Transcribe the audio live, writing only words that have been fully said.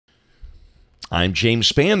I'm James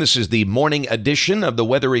Spann. This is the morning edition of the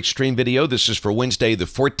Weather Xtreme video. This is for Wednesday, the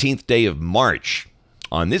 14th day of March.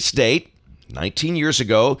 On this date, 19 years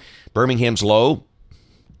ago, Birmingham's low,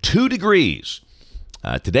 2 degrees.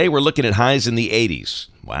 Today, we're looking at highs in the 80s.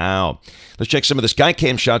 Wow. Let's check some of the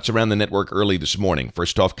Skycam shots around the network early this morning.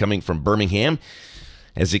 First off, coming from Birmingham.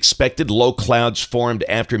 As expected, low clouds formed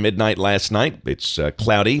after midnight last night. It's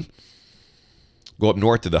cloudy. Go up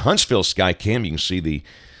north to the Huntsville Skycam. You can see the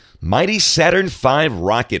mighty Saturn V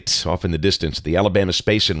rocket off in the distance at the Alabama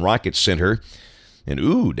Space and Rocket Center.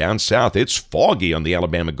 And, down south, it's foggy on the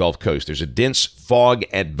Alabama Gulf Coast. There's a dense fog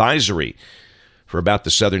advisory for about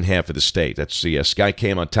the southern half of the state. That's the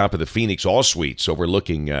Skycam on top of the Phoenix All Suites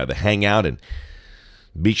overlooking the Hangout and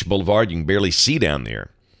Beach Boulevard. You can barely see down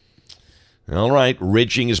there. All right,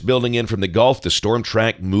 ridging is building in from the Gulf. The storm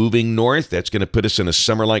track moving north. That's going to put us in a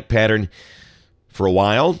summer-like pattern for a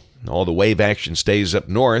while. All the wave action stays up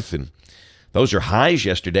north, and those are highs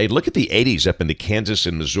yesterday. Look at the 80s up into Kansas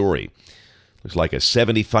and Missouri. Looks like a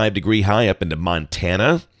 75-degree high up into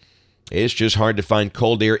Montana. It's just hard to find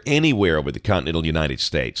cold air anywhere over the continental United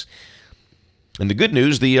States. And the good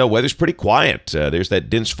news, the weather's pretty quiet. There's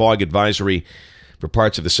that dense fog advisory for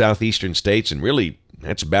parts of the southeastern states, and really,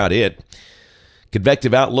 that's about it.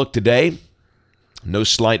 Convective outlook today. No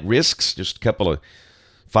slight risks, just a couple of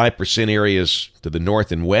 5% areas to the north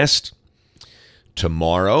and west.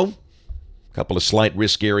 Tomorrow, a couple of slight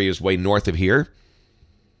risk areas way north of here.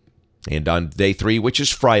 And on day 3, which is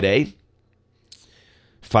Friday,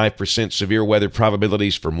 5% severe weather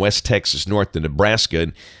probabilities from West Texas north to Nebraska.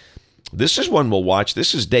 And this is one we'll watch.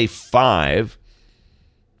 This is day 5.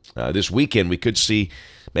 This weekend, we could see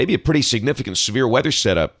maybe a pretty significant severe weather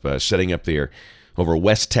setting up there over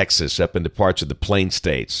West Texas, up into parts of the Plain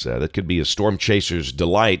States. That could be a storm chaser's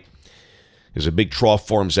delight as a big trough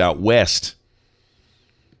forms out west.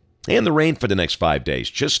 And the rain for the next 5 days,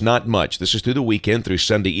 just not much. This is through the weekend, through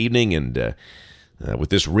Sunday evening, and with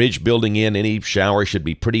this ridge building in, any shower should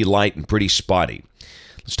be pretty light and pretty spotty.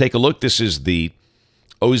 Let's take a look. This is the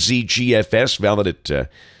OZGFS, valid at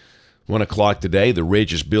 1 o'clock today. The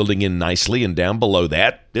ridge is building in nicely, and down below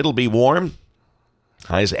that, it'll be warm.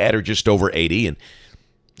 Highs at or just over 80,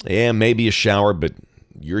 and maybe a shower, but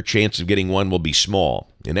your chance of getting one will be small.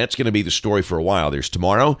 And that's going to be the story for a while. There's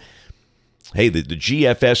tomorrow. Hey, the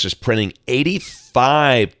GFS is printing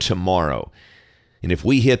 85 tomorrow. And if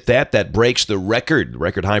we hit that, that breaks the record. The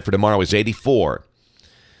record high for tomorrow is 84.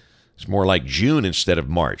 It's more like June instead of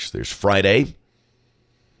March. There's Friday.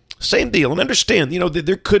 Same deal. And understand,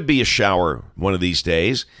 there could be a shower one of these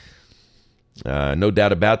days. No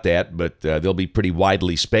doubt about that, but they'll be pretty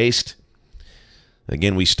widely spaced.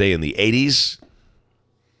 Again, we stay in the 80s.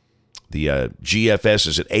 The GFS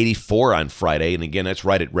is at 84 on Friday, and again, that's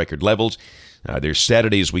right at record levels. There's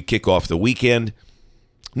Saturday as we kick off the weekend.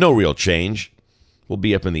 No real change. We'll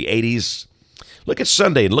be up in the 80s. Look at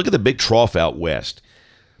Sunday, and look at the big trough out west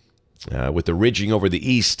with the ridging over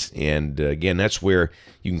the east. And again, that's where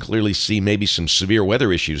you can clearly see maybe some severe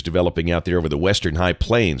weather issues developing out there over the western high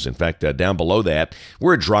plains. In fact, down below that,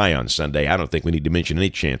 we're dry on Sunday. I don't think we need to mention any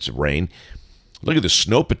chance of rain. Look at the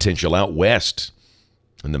snow potential out west.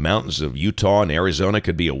 In the mountains of Utah and Arizona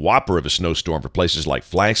could be a whopper of a snowstorm for places like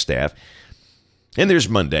Flagstaff. And there's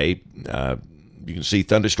Monday. You can see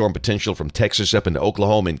thunderstorm potential from Texas up into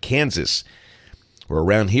Oklahoma and Kansas. Where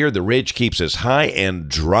around here, the ridge keeps us high and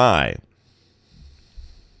dry.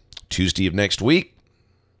 Tuesday of next week,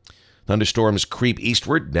 thunderstorms creep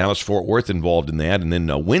eastward. Dallas-Fort Worth involved in that. And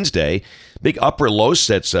then Wednesday, big upper low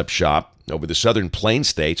sets up shop over the southern plain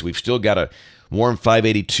states. We've still got a warm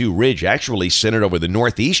 582 ridge actually centered over the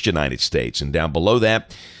northeast United States. And down below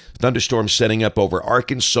that, thunderstorms setting up over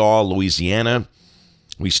Arkansas, Louisiana.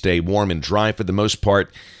 We stay warm and dry for the most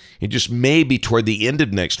part. And just maybe toward the end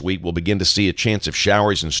of next week, we'll begin to see a chance of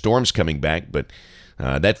showers and storms coming back. But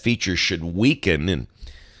that feature should weaken and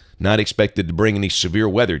not expected to bring any severe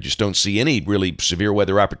weather. Just don't see any really severe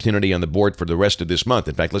weather opportunity on the board for the rest of this month.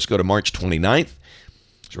 In fact, let's go to March 29th.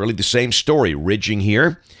 It's really the same story. Ridging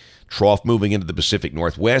here. Trough moving into the Pacific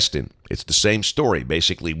Northwest, and it's the same story,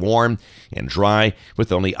 basically warm and dry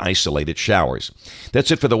with only isolated showers. That's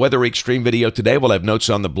it for the Weather Xtreme video today. We'll have notes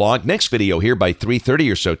on the blog. Next video here by 3:30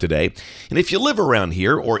 or so today. And if you live around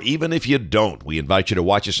here, or even if you don't, we invite you to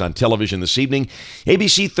watch us on television this evening,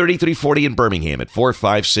 ABC 3340 in Birmingham at 4,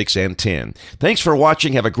 5, 6, and 10. Thanks for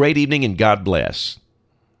watching. Have a great evening, and God bless.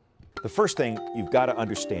 The first thing you've got to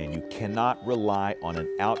understand, you cannot rely on an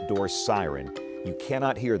outdoor siren. You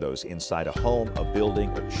cannot hear those inside a home, a building,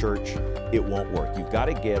 a church. It won't work. You've got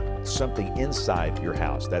to get something inside your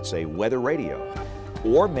house. That's a weather radio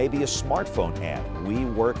or maybe a smartphone app. We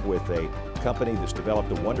work with a company that's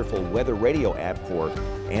developed a wonderful weather radio app for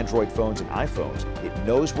Android phones and iPhones. It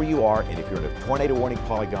knows where you are, and if you're in a tornado warning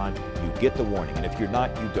polygon, you get the warning. And if you're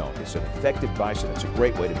not, you don't. It's an effective device, and it's a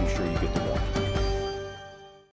great way to be sure you get the warning.